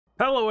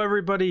Hello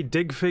everybody,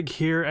 Digfig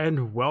here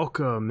and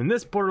welcome. In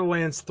this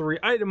Borderlands 3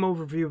 item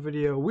overview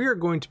video, we are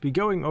going to be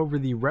going over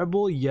the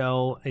Rebel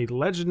Yell, a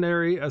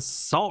legendary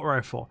assault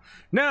rifle.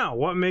 Now,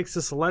 what makes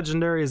this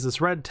legendary is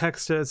this red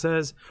text that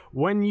says,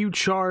 "When you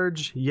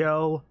charge,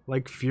 yell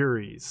like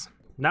Furies."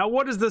 Now,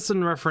 what is this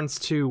in reference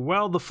to?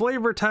 Well, the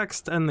flavor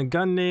text and the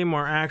gun name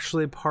are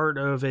actually part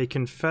of a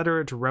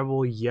Confederate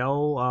Rebel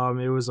Yell.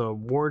 It was a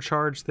war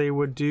charge they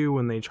would do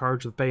when they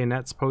charged with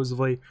bayonets,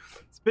 supposedly.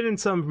 It's been in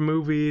some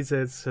movies.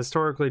 It's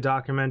historically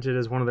documented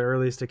as one of the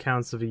earliest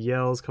accounts of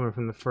yells coming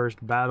from the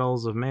first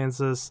battles of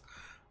Mansus.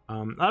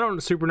 I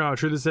don't super know how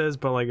true this is,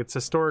 but like it's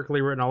historically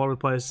written all over the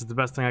place. It's the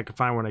best thing I could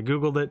find when I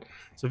googled it.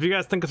 So if you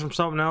guys think it's from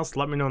something else,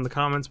 let me know in the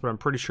comments, but I'm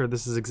pretty sure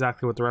this is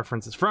exactly what the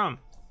reference is from.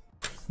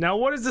 Now,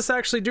 what does this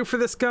actually do for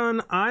this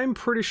gun? I'm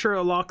pretty sure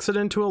it locks it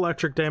into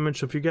electric damage,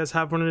 so if you guys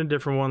have one in a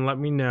different one, let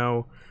me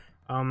know.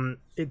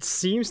 It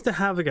seems to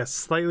have like a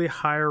slightly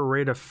higher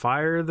rate of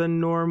fire than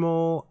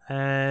normal,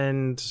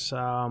 and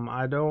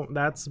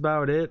that's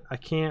about it. I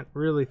can't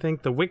really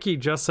think. The wiki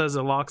just says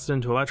it locks it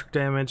into electric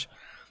damage.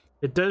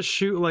 It does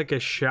shoot like a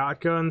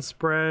shotgun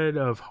spread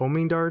of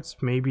homing darts.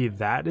 Maybe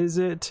that is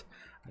it.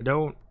 I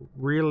don't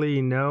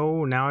really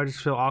know. Now I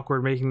just feel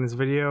awkward making this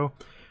video.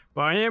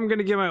 But I am going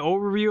to give my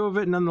overview of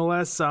it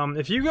nonetheless.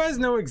 If you guys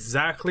know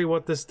exactly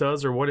what this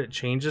does or what it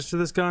changes to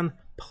this gun,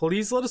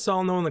 please let us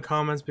all know in the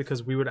comments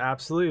because we would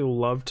absolutely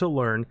love to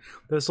learn.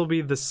 This will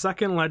be the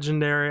second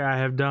legendary I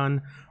have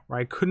done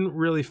where I couldn't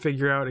really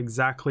figure out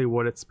exactly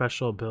what its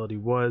special ability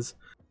was.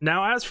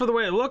 Now, as for the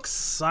way it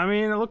looks, I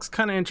mean, it looks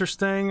kind of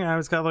interesting.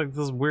 It's got like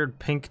this weird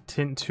pink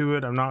tint to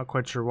it. I'm not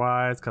quite sure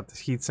why. It's got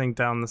this heatsink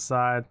down the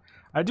side.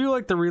 I do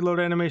like the reload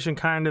animation,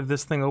 kind of.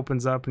 This thing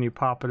opens up and you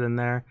pop it in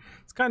there.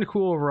 It's kind of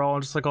cool overall,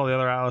 just like all the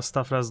other Atlas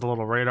stuff. It has the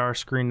little radar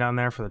screen down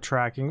there for the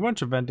tracking, a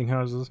bunch of venting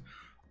hoses.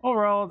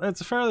 Overall,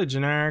 it's a fairly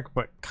generic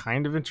but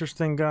kind of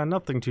interesting gun,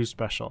 nothing too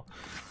special.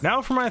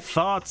 Now for my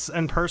thoughts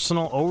and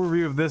personal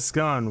overview of this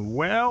gun.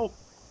 Well,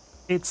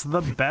 it's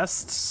the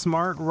best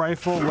smart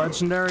rifle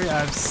legendary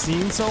I've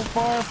seen so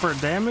far for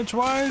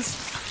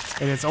damage-wise,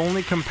 and its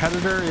only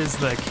competitor is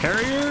the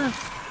Carrier.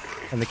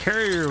 And the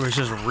Carrier was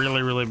just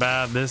really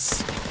bad.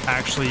 This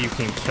actually, you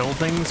can kill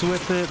things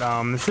with it.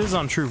 This is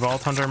on true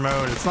Vault Hunter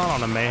mode. It's not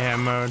on a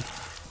mayhem mode,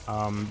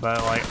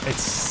 but like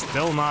it's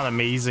still not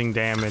amazing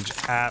damage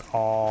at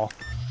all.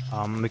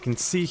 We can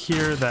see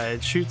here that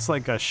it shoots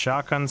like a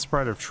shotgun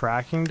spread of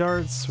tracking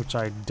darts, which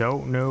I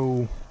don't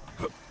know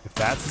if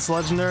that's its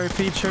legendary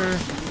feature.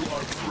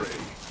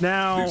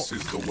 Now,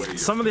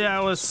 some of the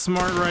Atlas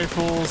smart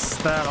rifles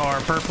that are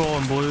purple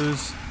and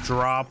blues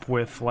drop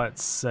with,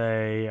 let's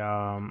say,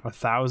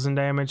 1,000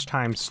 damage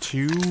times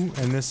 2,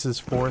 and this is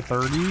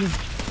 430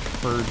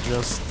 for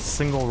just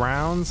single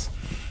rounds.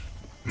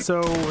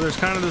 So there's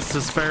kind of this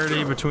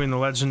disparity between the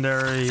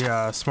legendary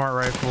smart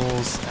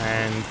rifles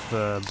and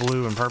the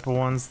blue and purple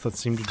ones that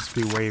seem to just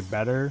be way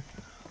better.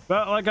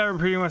 But like I'm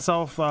repeating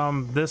myself,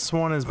 this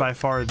one is by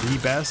far the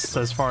best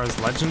as far as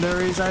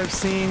legendaries I've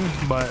seen,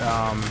 but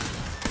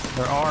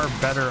there are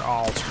better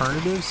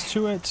alternatives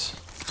to it.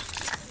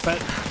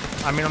 But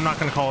I mean, I'm not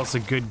going to call this a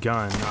good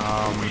gun.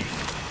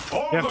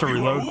 You have to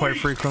reload quite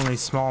frequently,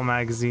 small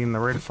magazine, the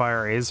rate of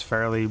fire is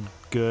fairly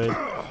good.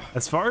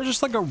 As far as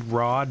just like a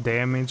raw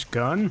damage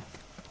gun,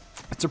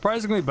 it's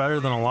surprisingly better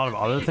than a lot of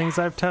other things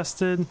I've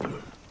tested.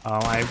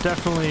 I've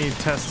definitely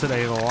tested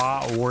a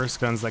lot worse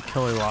guns that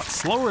kill a lot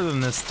slower than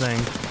this thing.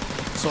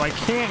 So I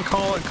can't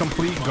call it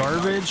complete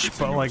garbage,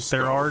 but like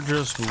there are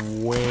just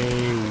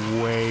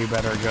way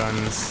better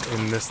guns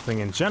in this thing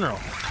in general.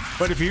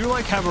 But if you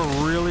like have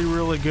a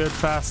really good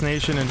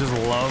fascination and just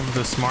love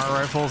the smart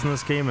rifles in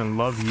this game and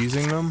love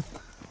using them,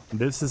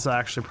 this is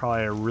actually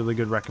probably a really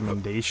good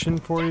recommendation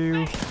for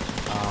you.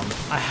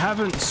 I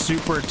haven't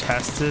super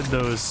tested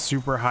those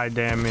super high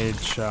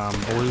damage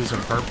blues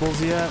and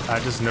purples yet. I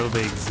just know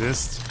they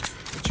exist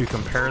to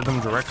compare them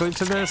directly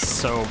to this,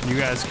 so you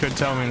guys could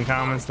tell me in the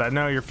comments that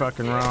no, you're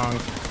fucking wrong.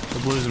 The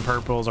blues and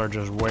purples are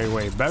just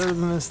way better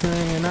than this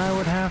thing, and I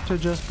would have to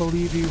just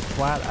believe you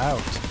flat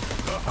out.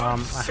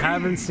 I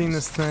haven't seen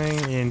this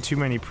thing in too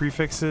many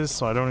prefixes,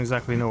 so I don't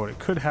exactly know what it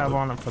could have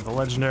on it for the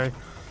legendary.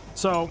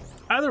 So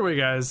either way,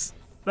 guys,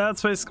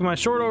 that's basically my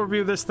short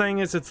overview of this thing.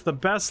 It's the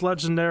best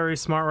legendary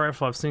smart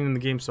rifle I've seen in the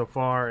game so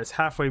far. It's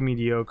halfway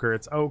mediocre.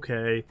 It's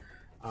okay.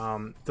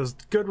 Does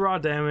good raw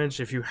damage.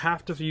 If you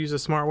have to use a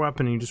smart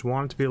weapon and you just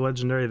want it to be a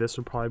legendary, this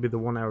would probably be the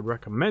one I would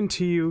recommend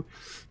to you.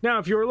 Now,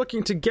 if you're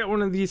looking to get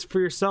one of these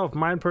for yourself,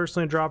 mine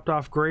personally dropped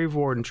off Grave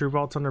Ward in True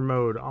Vault Hunter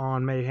mode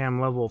on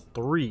Mayhem level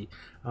 3.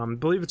 I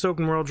believe it's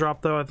open world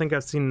drop though. I think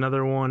I've seen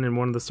another one in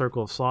one of the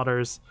Circle of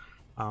Slaughters,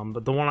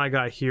 but the one I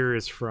got here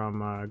is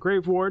from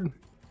Grave Ward.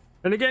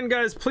 And again,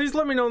 guys, please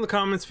let me know in the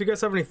comments if you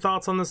guys have any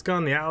thoughts on this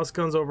gun, the Atlas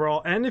guns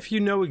overall, and if you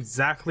know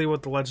exactly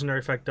what the legendary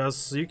effect does,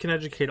 so you can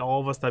educate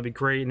all of us, that'd be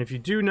great. And if you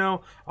do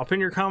know, I'll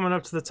pin your comment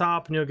up to the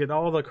top and you'll get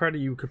all the credit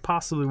you could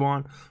possibly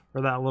want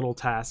for that little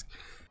task.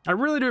 I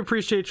really do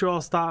appreciate you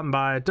all stopping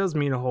by. It does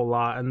mean a whole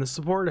lot, and the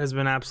support has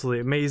been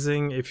absolutely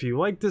amazing. If you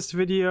like this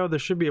video, there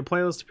should be a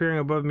playlist appearing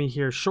above me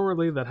here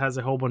shortly that has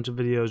a whole bunch of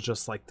videos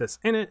just like this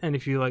in it, and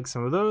if you like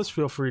some of those,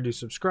 feel free to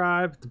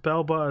subscribe, hit the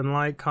bell button,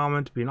 like,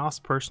 comment, be an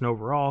awesome person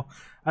overall.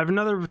 I have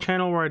another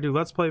channel where I do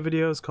Let's Play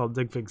videos called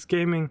Digfig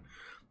Gaming.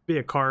 Be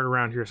a card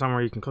around here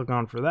somewhere you can click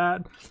on for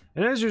that.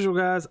 And as usual,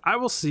 guys, I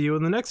will see you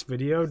in the next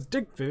video.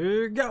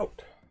 Digfig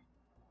out!